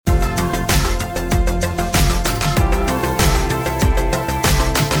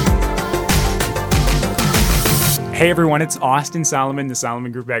Hey everyone, it's Austin Solomon, the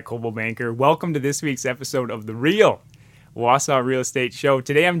Solomon Group at Coldwell Banker. Welcome to this week's episode of The Real Wausau Real Estate Show.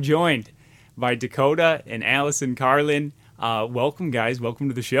 Today I'm joined by Dakota and Allison Karlen. Welcome guys, welcome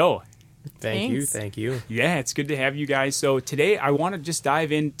to the show. Thank you. Yeah, it's good to have you guys. So today I want to just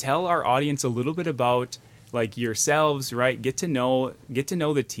dive in, tell our audience a little bit about like yourselves, right? Get to know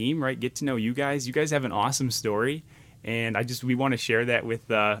the team, right? Get to know you guys. You guys have an awesome story, and we want to share that with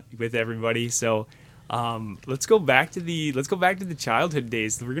everybody. So let's go back to the childhood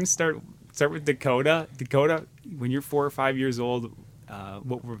days. We're gonna start with Dakota. Dakota, when you're 4 or 5 years old,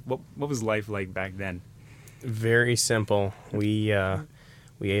 what was life like back then? Very simple. We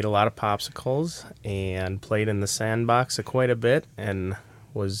ate a lot of popsicles and played in the sandbox quite a bit, and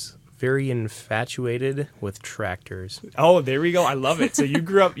was very infatuated with tractors. Oh, there we go. I love it. So you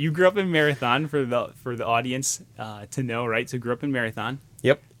grew up in Marathon for the audience to know, right? So you grew up in Marathon.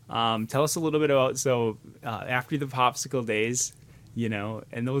 Yep. Tell us a little bit about after the popsicle days,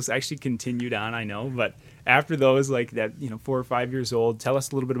 and those actually continued on, I know, but after those, like that, 4 or 5 years old, tell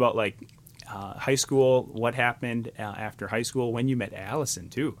us a little bit about like high school, what happened after high school, when you met Allison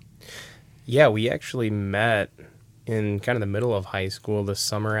too. Yeah, we actually met in kind of the middle of high school, the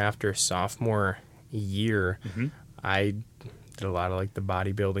summer after sophomore year. Mm-hmm. I did a lot of like the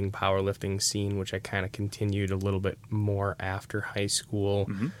bodybuilding, powerlifting scene, which I kind of continued a little bit more after high school.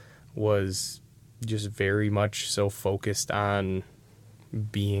 Mm-hmm. Was just very much so focused on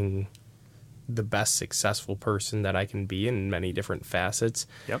being the best successful person that I can be in many different facets.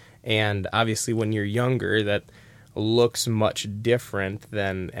 Yep. And obviously when you're younger, that looks much different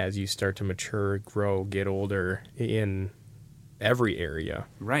than as you start to mature, grow, get older in every area.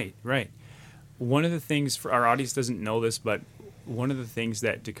 Right. One of the things, for our audience doesn't know this, but one of the things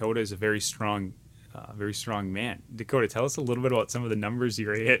that Dakota is a very strong man. Dakota, tell us a little bit about some of the numbers you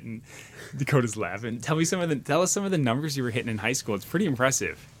were hitting. Dakota's laughing. Tell us some of the numbers you were hitting in high school. It's pretty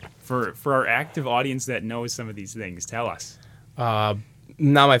impressive for our active audience that knows some of these things. Tell us. Now,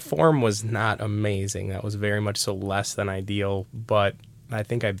 my form was not amazing. That was very much so less than ideal, but I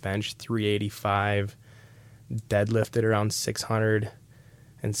think I benched 385, deadlifted around 600,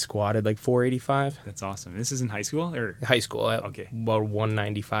 and squatted like 485. That's awesome. This is in high school? Or high school. Okay. About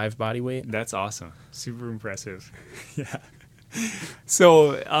 195 body weight. That's awesome. Super impressive. Yeah.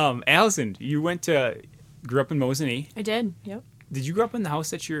 So, Allison, you grew up in Mosinee. I did, yep. Did you grow up in the house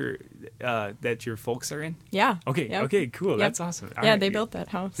that your folks are in? Yeah. Okay. Yep. Okay. Cool. Yep. That's awesome. All yeah, right. they built that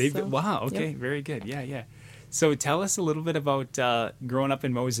house. Wow. Okay. Yep. Very good. Yeah. So tell us a little bit about growing up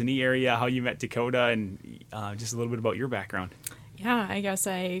in Mosinee area, how you met Dakota, and just a little bit about your background. Yeah, I guess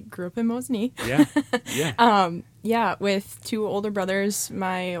I grew up in Mosinee. Yeah. Yeah, with 2 older brothers.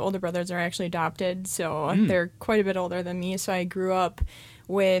 My older brothers are actually adopted, so they're quite a bit older than me. So I grew up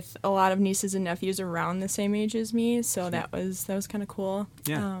with a lot of nieces and nephews around the same age as me, so that was kind of cool.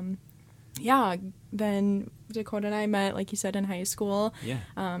 Yeah. Then Dakota and I met, like you said, in high school. Yeah.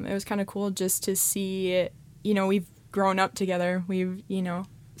 It was kind of cool just to see, we've grown up together. We've,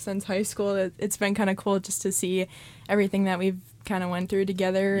 since high school, it's been kind of cool just to see everything that we've kind of went through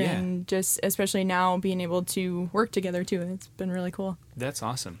together, and just especially now being able to work together too. It's been really cool. That's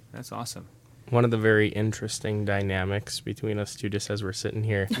awesome. One of the very interesting dynamics between us two, just as we're sitting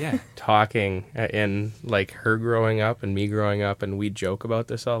here talking, and like her growing up and me growing up, and we joke about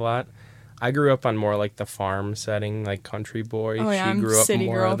this a lot. I grew up on more like the farm setting, like country boy. Oh yeah, she grew up city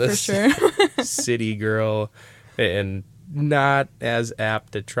more girl of the for sure. city girl, and not as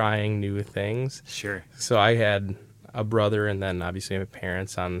apt at trying new things. Sure. So I had a brother, and then obviously my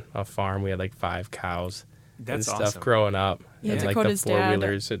parents on a farm. We had like 5 cows. That's and stuff awesome. Growing up. Yeah, and Dakota's like the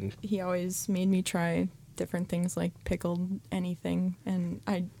 4-wheelers. And he always made me try different things like pickled anything, and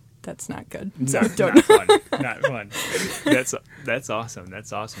that's not good. So Not fun. Not fun. That's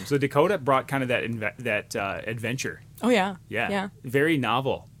awesome. So Dakota brought kind of that adventure. Oh yeah. Yeah. Very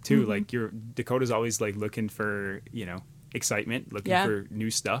novel too. Mm-hmm. Like Dakota's always like looking for excitement, looking for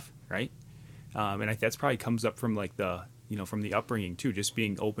new stuff, right? And that's probably comes up from like from the upbringing too, just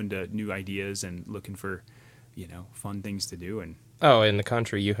being open to new ideas and looking for fun things to do. And in the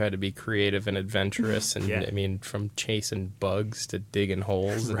country you had to be creative and adventurous, and I mean, from chasing bugs to digging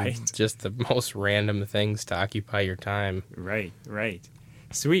holes, right? And just the most random things to occupy your time. Right.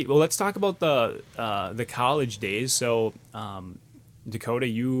 Sweet. Well, let's talk about the college days. So Dakota,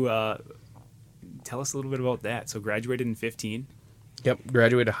 you tell us a little bit about that. So graduated in 2015. Yep,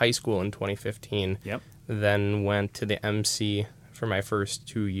 graduated high school in 2015. Yep. Then went to the MC for my first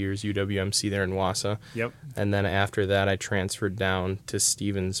 2 years, UWMC there in Wausau. Yep. And then after that, I transferred down to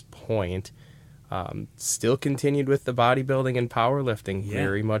Stevens Point. Still continued with the bodybuilding and powerlifting,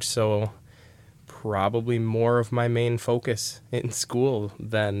 very much so probably more of my main focus in school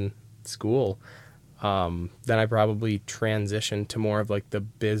than school. Then I probably transitioned to more of like the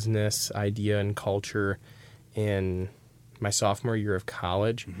business idea and culture in my sophomore year of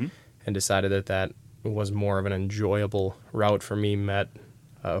college, and decided that was more of an enjoyable route for me. Met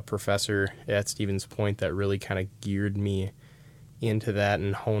a professor at Stevens Point that really kind of geared me into that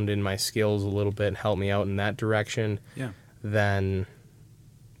and honed in my skills a little bit and helped me out in that direction. Yeah. Then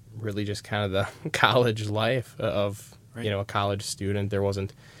really just kind of the college life of, a college student. There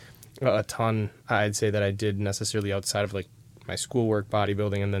wasn't a ton, I'd say, that I did necessarily outside of like my schoolwork,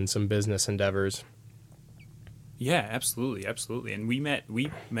 bodybuilding, and then some business endeavors. Yeah, absolutely. And we met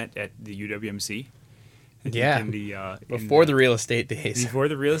at the UWMC. Yeah. Before the real estate days. Before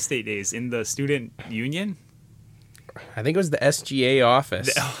the real estate days, in the student union. I think it was the SGA office.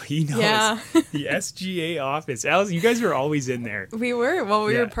 He knows. Yeah. The SGA office. Allison, you guys were always in there. We were. Well,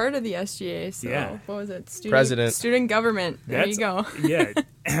 we were part of the SGA, so what was it? President. Student government. There you go. Yeah.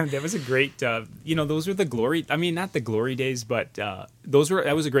 That was a great, those were the glory, not the glory days, but that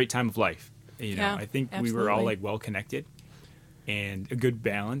was a great time of life. I think absolutely. We were all like well connected and a good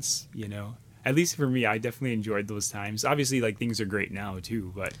balance, At least for me, I definitely enjoyed those times. Obviously, like, things are great now,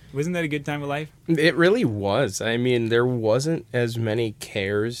 too, but wasn't that a good time of life? It really was. I mean, there wasn't as many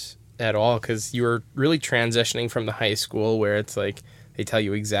cares at all because you were really transitioning from the high school where it's like they tell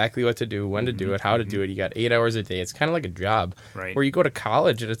you exactly what to do, when to do it, how to do it. You got 8 hours a day. It's kind of like a job. Right. Where you go to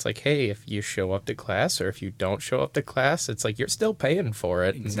college and it's like, hey, if you show up to class or if you don't show up to class, it's like you're still paying for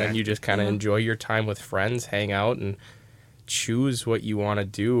it. Exactly. And then you just kind of enjoy your time with friends, hang out, and choose what you want to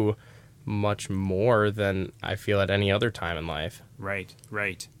do much more than I feel at any other time in life. Right.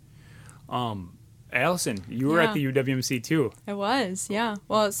 Allison, you were at the UWMC too. I was, yeah.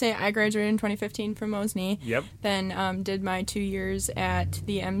 Well, I graduated in 2015 from Mosney. Yep. Then did my 2 years at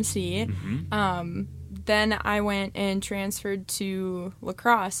the MC. Then I went and transferred to La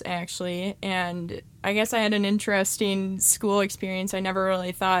Crosse, actually. And I guess I had an interesting school experience. I never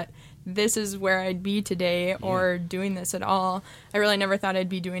really thought this is where I'd be today or doing this at all. I really never thought I'd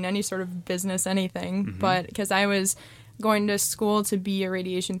be doing any sort of business anything. But because I was going to school to be a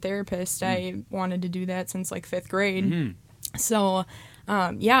radiation therapist, I wanted to do that since like 5th grade. So,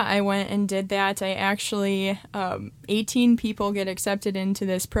 I went and did that. I actually, 18 people get accepted into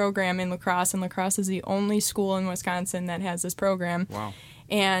this program in La Crosse, and La Crosse is the only school in Wisconsin that has this program. Wow.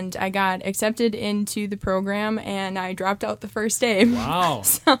 And I got accepted into the program, and I dropped out the first day. Wow.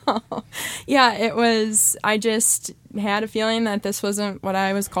 So, it was, I just had a feeling that this wasn't what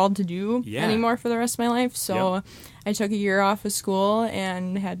I was called to do anymore for the rest of my life. So I took a year off of school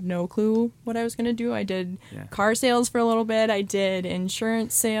and had no clue what I was going to do. I did car sales for a little bit. I did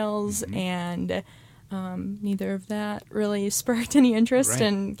insurance sales, and neither of that really sparked any interest. Right.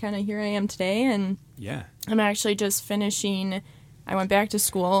 And kind of here I am today. And I'm actually just finishing. I went back to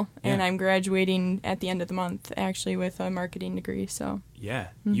school, and I'm graduating at the end of the month, actually, with a marketing degree. So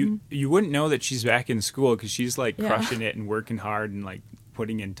you wouldn't know that she's back in school because she's like crushing it and working hard and like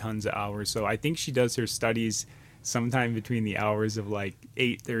putting in tons of hours. So I think she does her studies sometime between the hours of like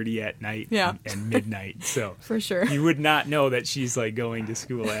 8:30 at night and midnight. So for sure, you would not know that she's like going to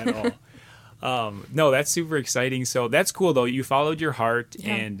school at all. No, that's super exciting. So that's cool though. You followed your heart,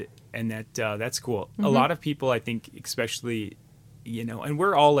 and that's cool. A lot of people, I think, especially, and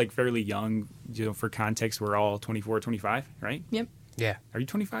we're all like fairly young, for context, we're all 24, 25, right? Yep. Yeah. Are you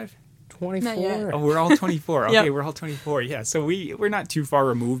 25? 24. Oh, we're all 24. Okay, we're all 24. Yeah, so we're not too far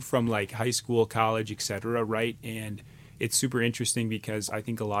removed from like high school, college, etc., right? And it's super interesting because I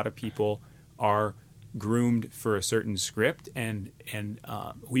think a lot of people are groomed for a certain script, and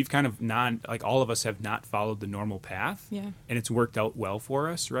we've kind of all of us have not followed the normal path. Yeah. And it's worked out well for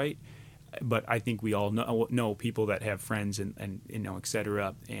us, right? But I think we all know people that have friends and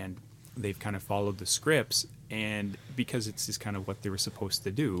etc., and they've kind of followed the scripts, and because it's just kind of what they were supposed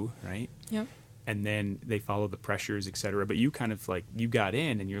to do, right? Yep. And then they follow the pressures, etc. But you kind of like, you got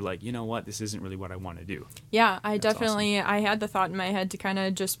in and you're like, you know what, this isn't really what I want to do. Yeah, I That's definitely, awesome. I had the thought in my head to kind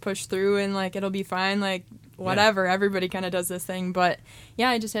of just push through and like, it'll be fine, like whatever, everybody kind of does this thing. But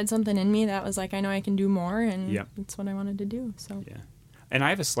I just had something in me that was like, I know I can do more, and that's what I wanted to do. So And I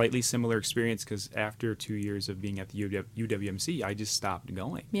have a slightly similar experience because after 2 years of being at the UWMC, I just stopped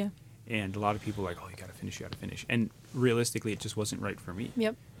going. Yeah. And a lot of people are like, oh, you got to finish. And realistically, it just wasn't right for me.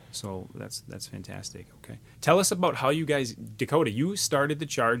 Yep. So that's fantastic. Okay. Tell us about how you guys, Dakota, you started the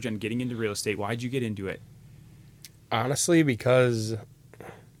charge on getting into real estate. Why'd you get into it? Honestly, because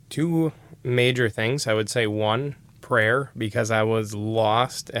 2 major things. I would say 1, prayer, because I was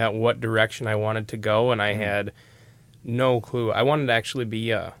lost at what direction I wanted to go, and I had no clue. I wanted to actually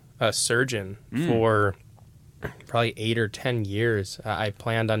be a a surgeon for probably 8 or 10 years. I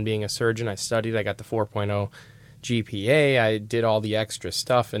planned on being a surgeon. I studied. I got the 4.0 GPA. I did all the extra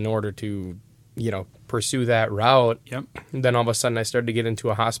stuff in order to, pursue that route. Yep. Then all of a sudden I started to get into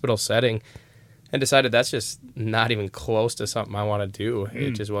a hospital setting and decided that's just not even close to something I want to do.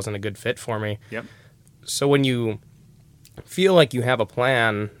 It just wasn't a good fit for me. Yep. So when you feel like you have a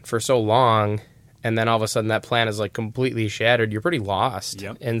plan for so long and then all of a sudden that plan is like completely shattered, you're pretty lost.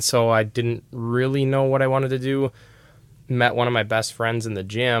 Yep. And so I didn't really know what I wanted to do. Met one of my best friends in the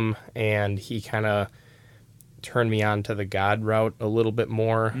gym, and he kind of turned me on to the God route a little bit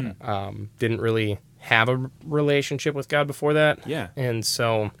more. Didn't really have a relationship with God before that. Yeah. And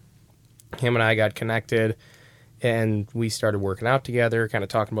so him and I got connected, and we started working out together, kind of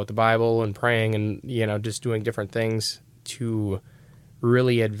talking about the Bible and praying and, just doing different things to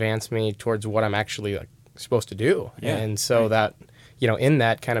really advance me towards what I'm actually supposed to do. Yeah, and so right. that, in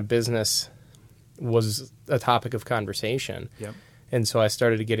that kind of business was a topic of conversation. Yep. And so I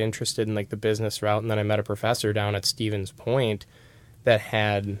started to get interested in the business route. And then I met a professor down at Stevens Point that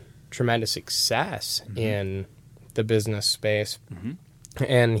had tremendous success in the business space.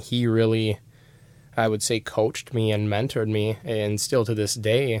 And he really, I would say, coached me and mentored me, and still to this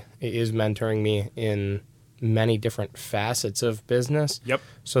day is mentoring me in many different facets of business. Yep.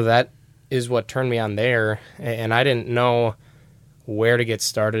 So that is what turned me on there. And I didn't know where to get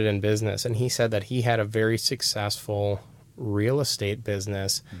started in business. And he said that he had a very successful real estate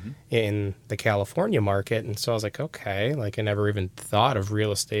business in the California market. And so I was like, okay, I never even thought of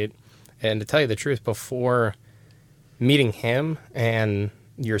real estate. And to tell you the truth, before meeting him and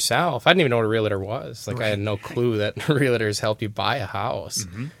yourself, I didn't even know what a realtor was. I had no clue that realtors help you buy a house.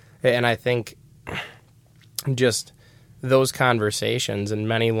 And I think just those conversations and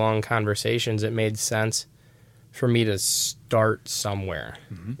many long conversations, it made sense for me to start somewhere.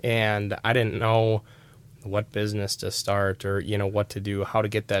 And I didn't know what business to start or, what to do, how to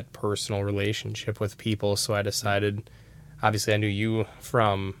get that personal relationship with people. So I decided, obviously I knew you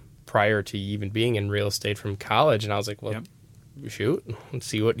from prior to even being in real estate from college. And I was like, well, shoot, let's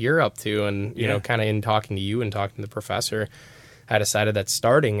see what you're up to. And, kind of in talking to you and talking to the professor, I decided that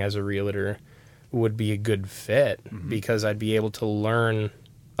starting as a realtor would be a good fit because I'd be able to learn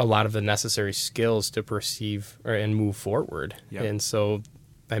a lot of the necessary skills to perceive and move forward. Yep. And so,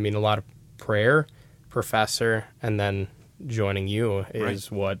 a lot of prayer, professor, and then joining you is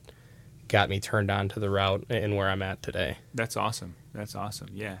what got me turned on to the route and where I'm at today. That's awesome.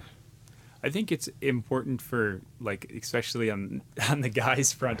 Yeah. I think it's important for especially on the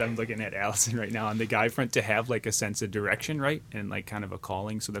guys front. I'm looking at Allison right now on the guy front to have a sense of direction, right? And kind of a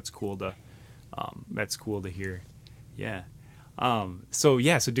calling. So that's cool to hear. Yeah. So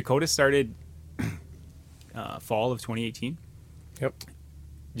Dakota started fall of 2018. Yep.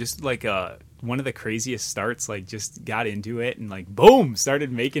 Just one of the craziest starts, just got into it and boom,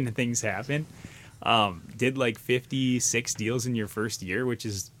 started making things happen. Did 56 deals in your first year, which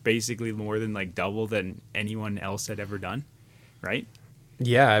is basically more than double than anyone else had ever done, right?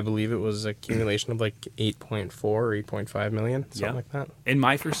 Yeah, I believe it was an accumulation of 8.4 or 8.5 million, something like that. In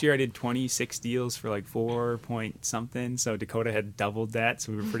my first year, I did 26 deals for 4 point something. So Dakota had doubled that.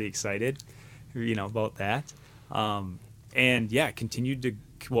 So we were pretty excited, about that. And yeah, continuing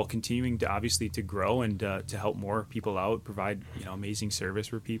to obviously to grow and to help more people out, provide, amazing service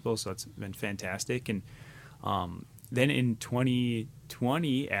for people. So it's been fantastic. And then in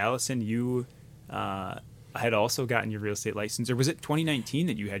 2020, Allison, you had also gotten your real estate license, or was it 2019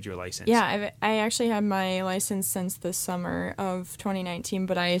 that you had your license? Yeah, I actually had my license since the summer of 2019,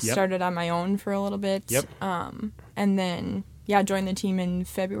 but I started on my own for a little bit. Yep. And then, joined the team in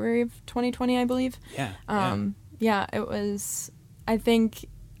February of 2020, I believe. Yeah. It was, I think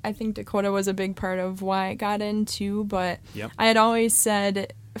Dakota was a big part of why I got in too, but I had always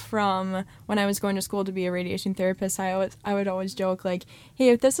said from when I was going to school to be a radiation therapist, I would always joke hey,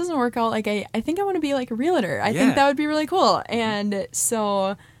 if this doesn't work out, I think I want to be a realtor. I think that would be really cool. And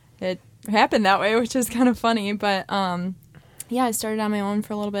so it happened that way, which is kind of funny. But I started on my own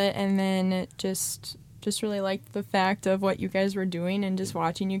for a little bit, and then it just really liked the fact of what you guys were doing and just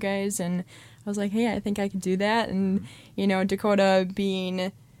watching you guys, and I was like, hey, I think I could do that. And Dakota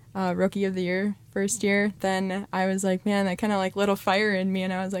being Rookie of the Year first year, then I was like, man, that kind of lit a fire in me,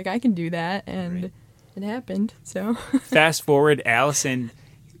 and I was like, I can do that, and it happened. So fast forward, Allison,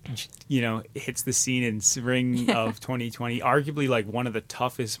 hits the scene in spring of 2020, arguably one of the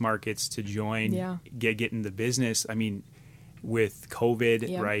toughest markets to join, get in the business. I mean, with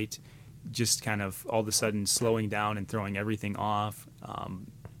COVID, right, just kind of all of a sudden slowing down and throwing everything off.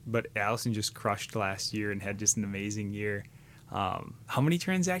 But Allison just crushed last year and had just an amazing year. How many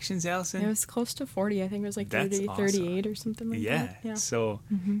transactions, Allison? It was close to 40. I think it was like That's 30, awesome. 38 or something like that. Yeah. So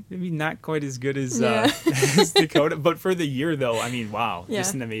maybe not quite as good as, Yeah. as Dakota, but for the year though, I mean, wow, Yeah.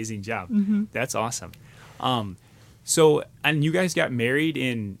 just an amazing job. That's awesome. So, and you guys got married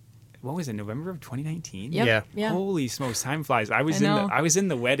in, what was it, November of 2019? Yep. Yeah. Holy smokes, time flies. I was know. in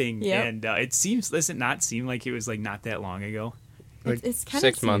the wedding, Yep. and does it not seem like it was like not that long ago? Like It's kinda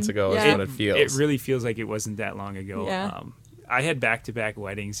 6 months seemed- ago is yeah. what it feels. It really feels like it wasn't that long ago. Yeah. I had back-to-back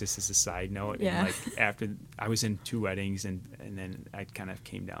weddings, just as a side note. Yeah. And like after I was in 2 weddings, and then I kind of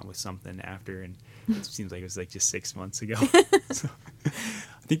came down with something after, and it seems like it was like just 6 months ago. So, I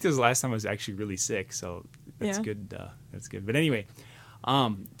think this was the last time I was actually really sick. So that's Yeah. good. That's good. But anyway,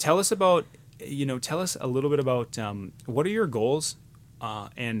 tell us a little bit about what are your goals,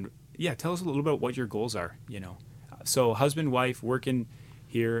 and tell us a little bit about what your goals are. So husband, wife, working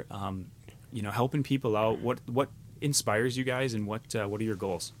here, helping people out. What inspires you guys, and what are your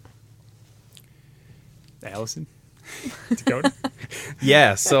goals? Allison? Dakota?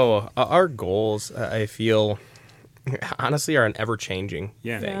 Yeah, so our goals, I feel, honestly, are an ever-changing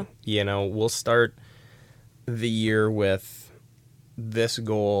thing. We'll start the year with this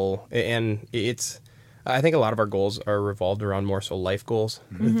goal, and I think a lot of our goals are revolved around more so life goals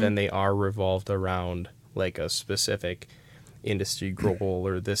than they are revolved around like a specific industry goal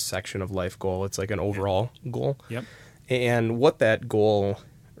or this section of life goal. It's like an overall goal. Yep. And what that goal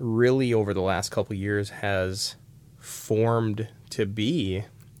really over the last couple of years has formed to be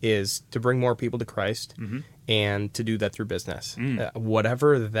is to bring more people to Christ and to do that through business.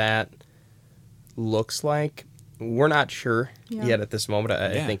 Whatever that looks like, we're not sure yet at this moment.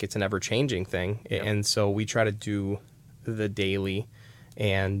 I think it's an ever-changing thing. Yep. And so we try to do the daily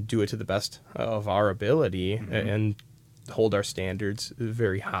and do it to the best of our ability and hold our standards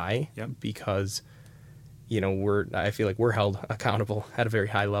very high because I feel like we're held accountable at a very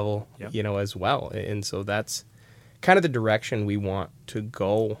high level, as well. And so that's kind of the direction we want to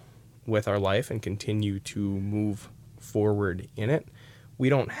go with our life and continue to move forward in it. We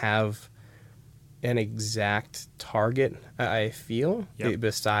don't have an exact target, I feel,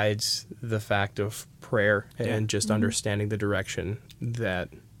 besides the fact of prayer and just understanding the direction that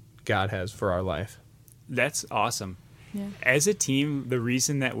God has for our life. That's awesome. Yeah. As a team, the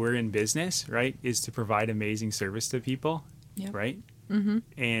reason that we're in business, right, is to provide amazing service to people, right?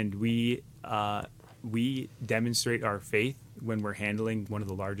 And we demonstrate our faith when we're handling one of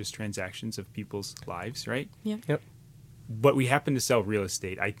the largest transactions of people's lives, right? Yep. But we happen to sell real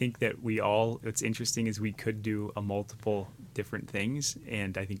estate. I think that what's interesting is we could do a multiple different things,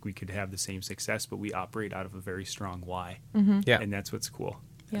 and I think we could have the same success, but we operate out of a very strong why. Yeah. And that's what's cool.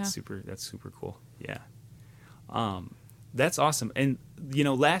 That's Yeah. super cool. Yeah. That's awesome. And,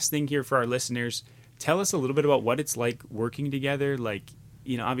 last thing here for our listeners, tell us a little bit about what it's like working together. Like,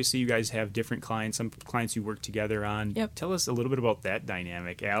 obviously you guys have different clients, some clients you work together on. Yep. Tell us a little bit about that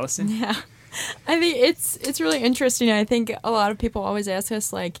dynamic. Allison? Yeah. I think it's really interesting. I think a lot of people always ask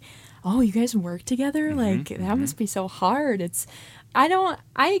us like, oh, you guys work together? Like that must be so hard.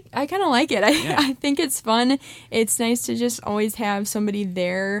 I kind of like it. I think it's fun. It's nice to just always have somebody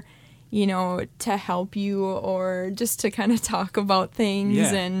there, to help you or just to kind of talk about things.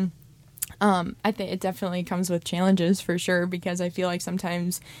 Yeah. And I think it definitely comes with challenges for sure, because I feel like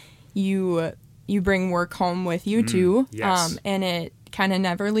sometimes you bring work home with you too. Yes. And it kind of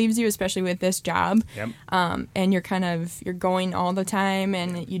never leaves you, especially with this job. Yep. And you're going all the time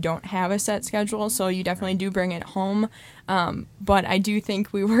and you don't have a set schedule. So you definitely do bring it home. But I do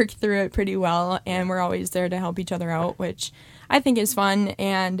think we work through it pretty well, and we're always there to help each other out, which I think is fun.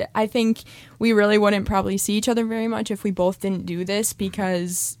 And I think we really wouldn't probably see each other very much if we both didn't do this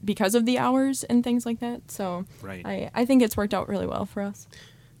because of the hours and things like that. So Right. I think it's worked out really well for us.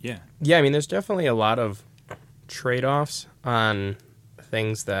 Yeah. Yeah, I mean, there's definitely a lot of trade-offs on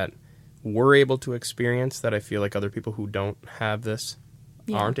things that we're able to experience that I feel like other people who don't have this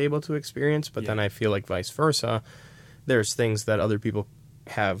aren't able to experience. But then I feel like vice versa. There's things that other people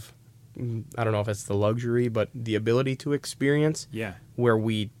have, I don't know if it's the luxury, but the ability to experience where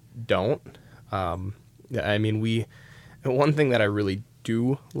we don't. I mean, one thing that I really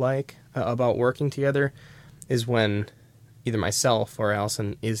do like about working together is when either myself or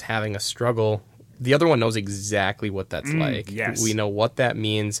Allison is having a struggle, the other one knows exactly what that's like. Yes. We know what that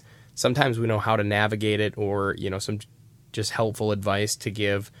means. Sometimes we know how to navigate it, or, some just helpful advice to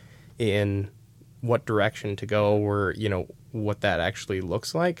give in what direction to go, or, what that actually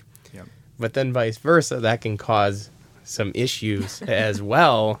looks like. Yep. But then vice versa, that can cause some issues as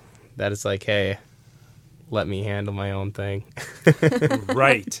well. That it's like, hey, let me handle my own thing.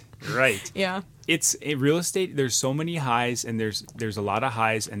 Right. Yeah. It's in real estate. There's so many highs, and there's a lot of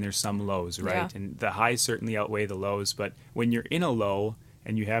highs, and there's some lows, right? Yeah. And the highs certainly outweigh the lows. But when you're in a low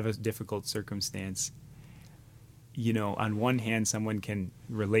and you have a difficult circumstance, you know, on one hand, someone can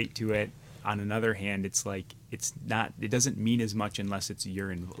relate to it. On another hand, it's like it doesn't mean as much unless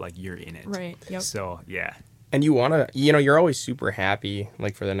you're in it. Right. Yep. So yeah. And you want to, you know, you're always super happy,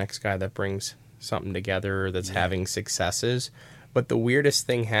 like for the next guy that brings something together or that's having successes. But the weirdest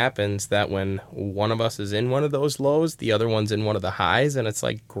thing happens that when one of us is in one of those lows, the other one's in one of the highs, and it's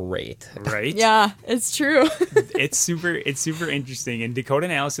like, great. Right? Yeah, it's true. It's super interesting. And Dakota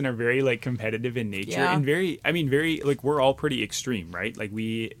and Allison are very like competitive in nature and very like we're all pretty extreme, right? Like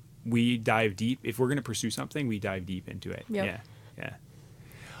we dive deep. If we're going to pursue something, we dive deep into it. Yep. Yeah.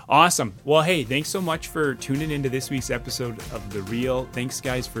 Awesome. Well, hey, thanks so much for tuning into this week's episode of The Real. Thanks,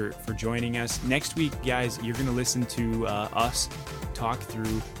 guys, for joining us. Next week, guys, you're going to listen to us talk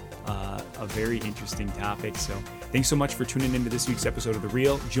through a very interesting topic. So thanks so much for tuning into this week's episode of The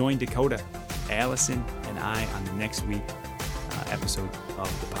Real. Join Dakota, Allison, and I on the next week episode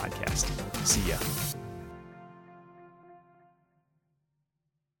of the podcast. See ya.